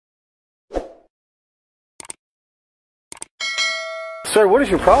Sir, what is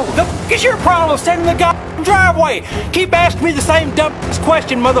your problem? The f is your problem standing in the goddamn driveway? Keep asking me the same dumbass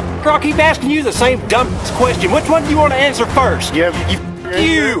question, motherfucker. I'll keep asking you the same dumbass question. Which one do you want to answer first?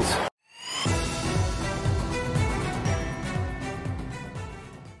 You.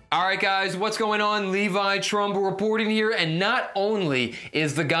 Alright guys, what's going on? Levi Trumbull reporting here, and not only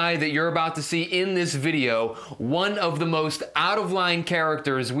is the guy that you're about to see in this video one of the most out-of-line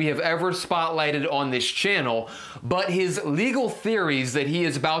characters we have ever spotlighted on this channel, but his legal theories that he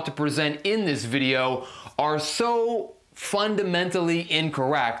is about to present in this video are so fundamentally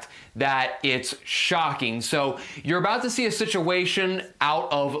incorrect that it's shocking. So you're about to see a situation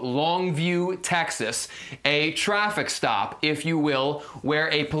out of Longview, Texas, a traffic stop, if you will, where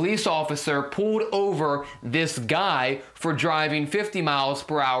a police officer pulled over this guy for driving 50 miles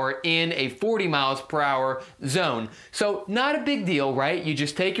per hour in a 40 miles per hour zone. So not a big deal, right? You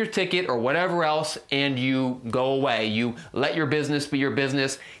just take your ticket or whatever else and you go away. You let your business be your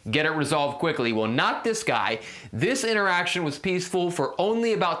business, get it resolved quickly. Well, not this guy. This interaction was peaceful for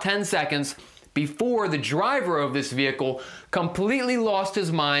only about 10 seconds before the driver of this vehicle completely lost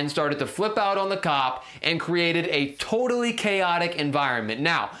his mind, started to flip out on the cop, and created a totally chaotic environment.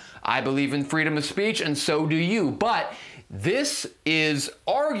 Now, I believe in freedom of speech, and so do you, but this is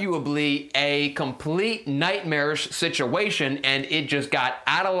arguably a complete nightmarish situation, and it just got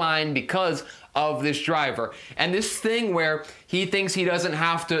out of line because of this driver. And this thing where he thinks he doesn't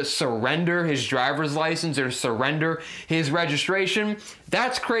have to surrender his driver's license or surrender his registration,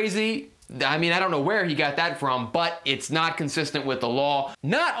 that's crazy. I mean, I don't know where he got that from, but it's not consistent with the law.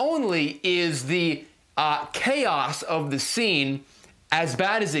 Not only is the chaos of the scene as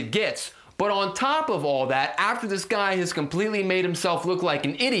bad as it gets, but on top of all that, after this guy has completely made himself look like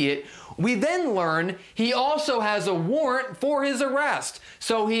an idiot, we then learn he also has a warrant for his arrest.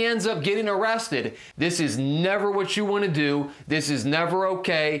 So he ends up getting arrested. This is never what you want to do. This is never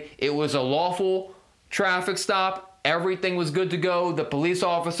okay. It was a lawful traffic stop. Everything was good to go. The police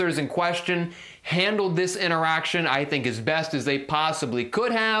officers in question handled this interaction, I think, as best as they possibly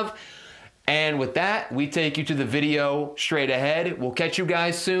could have. And with that, we take you to the video straight ahead. We'll catch you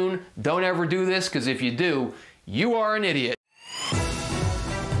guys soon. Don't ever do this, because if you do, you are an idiot.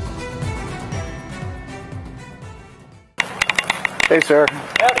 Hey, sir.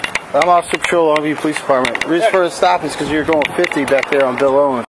 Howdy. I'm Officer Patrol, Longview Police Department. The reason for the stop is because you're going 50 back there on Bill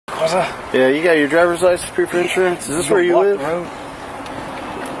Owen. What's that? Yeah, you got your driver's license, proof of insurance. Is this where you live?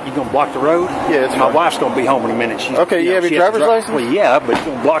 You gonna block the road? Yeah, it's my fine. wife's gonna be home in a minute. She's, okay, you have your driver's license? Well, yeah, but you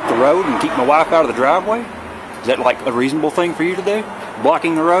gonna block the road and keep my wife out of the driveway? Is that like a reasonable thing for you to do?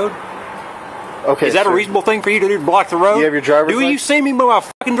 Blocking the road? Okay. Is that a reasonable thing for you to do? To block the road? You have your driver's license? Do you see me with my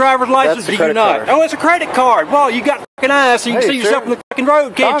fucking driver's license? That's Do you not? card. Oh, it's a credit card. Well, you got fucking eyes, so you can see yourself in the fucking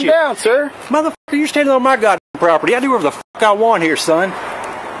road, can't you? Calm down, sir. Motherfucker, you're standing on my goddamn property. I do whatever the fuck I want here, son.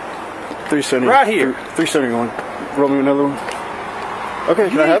 370. Right here. 371. Roll me another one. Okay,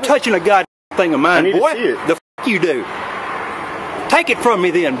 can I have it? You're touching a goddamn thing of mine, I need boy. to see it. The fuck you do. Take it from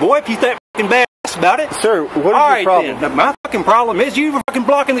me then, boy, if you that fucking badass about it. Sir, what is your problem? Then. My fucking problem is you fucking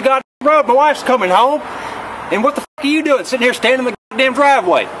blocking the goddamn road. My wife's coming home. And what the fuck are you doing sitting here standing in the goddamn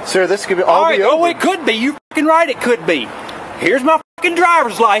driveway? Sir, this could be all be over. Oh, it could be. You fucking right, it could be. Here's my fucking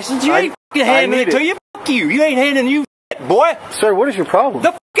driver's license. You ain't fucking handing it to you. Fuck you. You ain't handing you boy. Sir, what is your problem?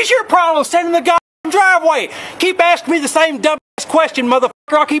 The fuck is your problem standing in the goddamn driveway? Keep asking me the same dumbass question, motherfucker.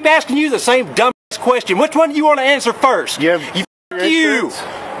 I'll keep asking you the same dumbass question. Which one do you want to answer first? You have you.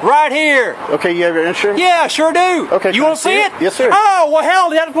 Right here. Okay, you have your insurance? Yeah, sure do. Okay, you want to see it? Yes, sir. Oh, well, hell,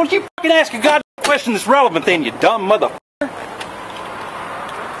 why don't you fucking ask a goddamn question that's relevant then, you dumb motherfucker.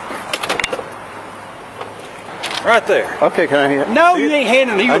 Right there. Okay, can I hear it? No, you ain't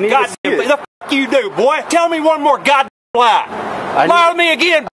handing you a goddamn thing. The fuck you do, boy. Tell me one more goddamn lie. Lie to me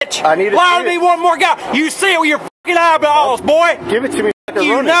again, bitch. I need to lie to me one more guy. You see it with your fucking eyeballs, boy. Give it to me.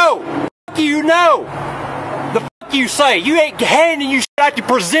 You know. You know. The fuck you say. You ain't handing you shit out. You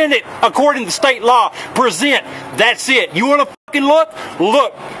present it according to state law. Present. That's it. You want to fucking look?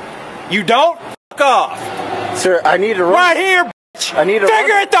 Look. You don't? Fuck off. Sir, I need to run. Right here, bitch. I need to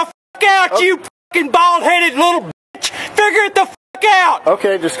figure it the fuck out, you fucking bald-headed little bitch. Figure it the fuck out.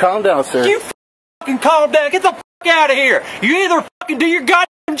 Okay, just calm down, sir. You fucking calm down. Get the fuck out of here. You either fucking do your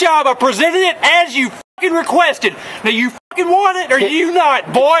goddamn job of presenting it as you fucking requested. Now you fucking want it or you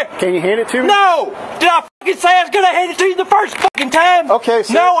not, boy. Can you hand it to me? No. Did I fucking say I was gonna hand it to you the first fucking time? Okay,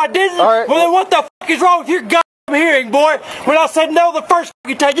 sir. No, I didn't. All right. Well, then what the fuck is wrong with your goddamn hearing, boy? When I said no the first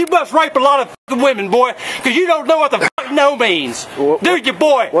fucking time, you must rape a lot of fucking women, boy, because you don't know what the fuck no means. Do you,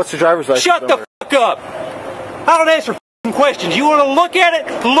 boy? What's the driver's license? Shut the fuck up. I don't answer fucking questions. You want to look at it?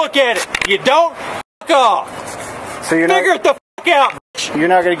 Look at it. You don't? Fuck off. So you're Figure not... it the out. You're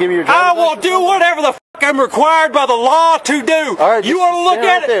not going to give me your I driver's will license? do whatever the fuck I'm required by the law to do. All right, you just want to look stand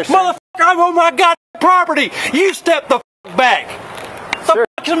at right it? there, Motherfucker, I'm on my goddamn property. You step the fuck back. What the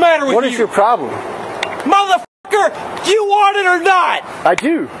fuck's the matter with you? What is your problem? Motherfucker, do you want it or not? I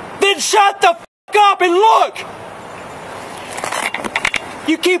do. Then shut the fuck up and look.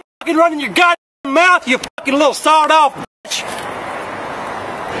 You keep fucking running your goddamn mouth, you fucking little sawed off bitch.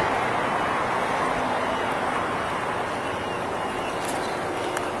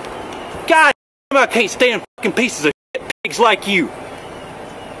 God damn, I can't stand fucking pieces of shit pigs like you.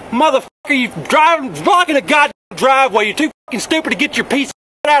 Motherfucker, you blocking a goddamn driveway. You're too fucking stupid to get your piece of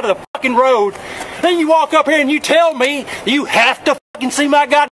shit out of the fucking road. Then you walk up here and you tell me you have to fucking see my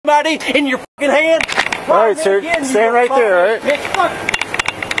goddamn ID in your fucking hand. All right, sir. Stand right there, all right? Bitch,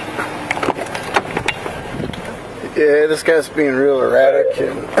 Yeah, this guy's being real erratic.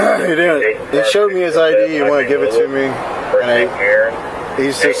 And he showed me his ID. He wanted to give it to me. And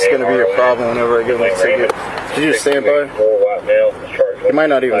he's just going to be a problem whenever I give him a ticket. Could you just stand by? He might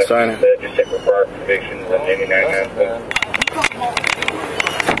not even sign it. You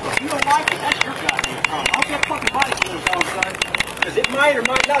don't like it, that's your goddamn problem. I'll get fucking body cams on, son. Because it might or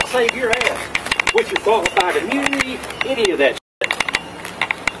might not save your ass. With your qualified immunity, any of that shit.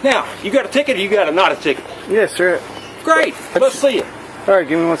 Now, you got a ticket or you got a not a ticket? Yes, sir. Great, let's see it. All right,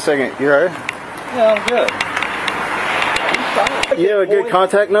 give me 1 second. You all right? Yeah, I'm good. You have a good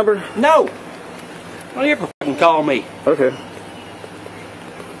contact number? No. Don't you ever fucking call me. Okay.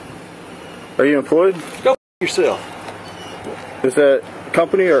 Are you employed? Go yourself. Is that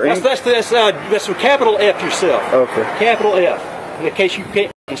company or any? That's with capital F yourself. Okay. Capital F. In case you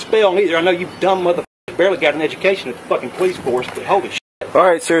can't spell either. I know you dumb motherfucker barely got an education at the fucking police force, but holy shit. All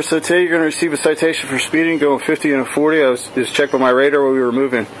right, sir. So today you're going to receive a citation for speeding, going 50 and a 40. It was checked by my radar while we were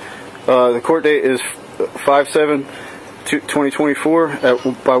moving. The court date is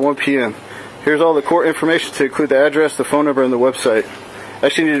 5/7/2024 by 1 p.m. Here's all the court information to include the address, the phone number, and the website.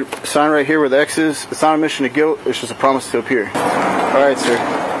 Actually, you need to sign right here where the X is. It's not a admission of guilt. It's just a promise to appear. All right, sir.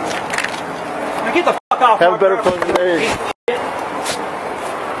 Now get the fuck off. Have a better closing day.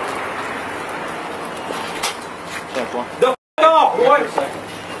 The fuck off, boy. What the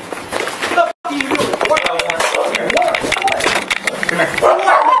fuck are you doing?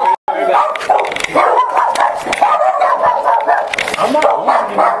 I'm not.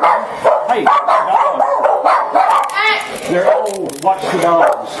 Hey, they're all watch the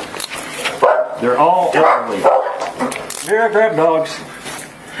dogs. They're all ugly. Here, grab dogs.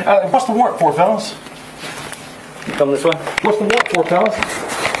 What's the warrant for, fellas? Come this way. What's the warrant for, fellas?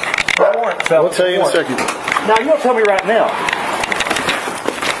 The warrant, fellas. I'll tell you in a second. Now, you don't tell me right now.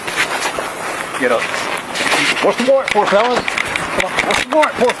 Get up. What's the warrant for, fellas? What's the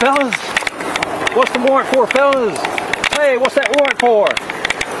warrant for, fellas? What's the warrant for, fellas? Hey, what's that warrant for?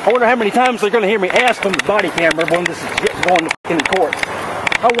 I wonder how many times they're going to hear me ask on the body camera when this is going to in court.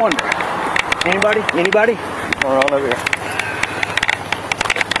 I wonder. Anybody? Anybody? We're on over here.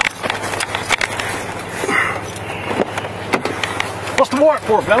 What's the warrant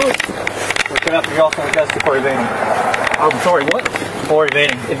for, fellas? We're coming up to your also custody for evading. I'm sorry, what? For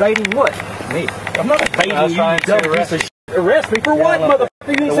evading. Evading what? Me. I'm not evading I was you, trying you dumb to piece of shit. Arrest me for what, motherfucker?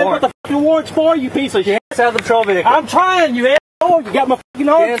 You didn't say what the fucking warrant's for, you piece of shit. Get out of the patrol vehicle. I'm trying, you asshole. You got my fucking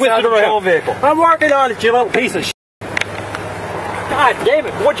arm Get twisted out of the patrol around. vehicle. I'm working on it, you little piece of shit. God damn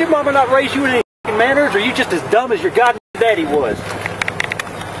it. What, your mama not raise you in any fucking manners, or you just as dumb as your goddamn daddy was?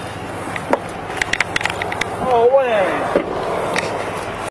 Oh, wait.